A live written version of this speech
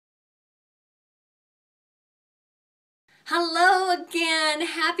Hello again!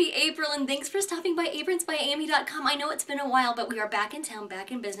 Happy April and thanks for stopping by apronsbyamy.com. I know it's been a while, but we are back in town,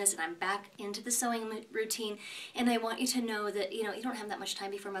 back in business, and I'm back into the sewing routine. And I want you to know that, you don't have that much time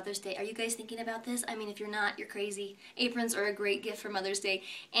before Mother's Day. Are you guys thinking about this? I mean, if you're not, you're crazy. Aprons are a great gift for Mother's Day.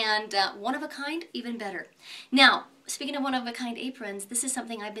 And one of a kind, even better. Now, speaking of one of a kind aprons, this is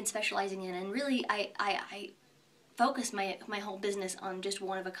something I've been specializing in, and really I focus my whole business on just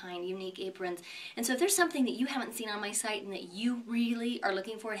one-of-a-kind, unique aprons. And so if there's something that you haven't seen on my site and that you really are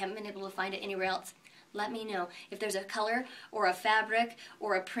looking for and haven't been able to find it anywhere else, let me know. If there's a color or a fabric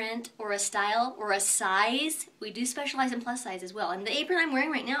or a print or a style or a size, we do specialize in plus size as well. And the apron I'm wearing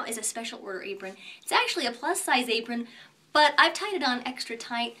right now is a special order apron. It's actually a plus size apron, but I've tied it on extra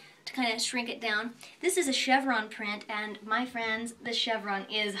tight to kind of shrink it down. This is a chevron print, and my friends, the chevron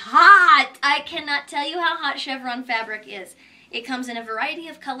is hot! I cannot tell you how hot chevron fabric is. It comes in a variety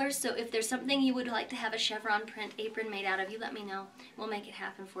of colors, so if there's something you would like to have a chevron print apron made out of, you let me know. We'll make it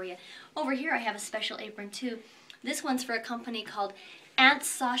happen for you. Over here I have a special apron too. This one's for a company called Aunt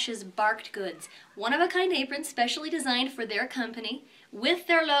Sasha's Barked Goods. One-of-a-kind apron specially designed for their company with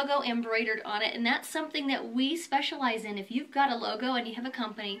their logo embroidered on it, and that's something that we specialize in. If you've got a logo and you have a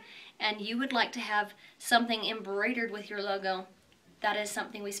company and you would like to have something embroidered with your logo, that is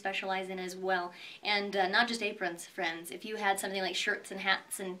something we specialize in as well. And not just aprons, friends. If you had something like shirts and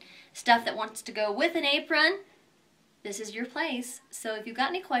hats and stuff that wants to go with an apron, this is your place. So if you've got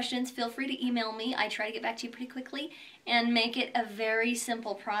any questions, feel free to email me. I try to get back to you pretty quickly and make it a very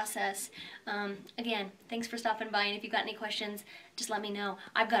simple process. Again, thanks for stopping by, and if you've got any questions, just let me know.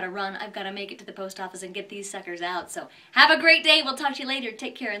 I've got to run. I've got to make it to the post office and get these suckers out. So have a great day. We'll talk to you later.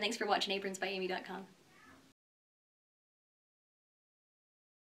 Take care, and thanks for watching apronsbyamy.com.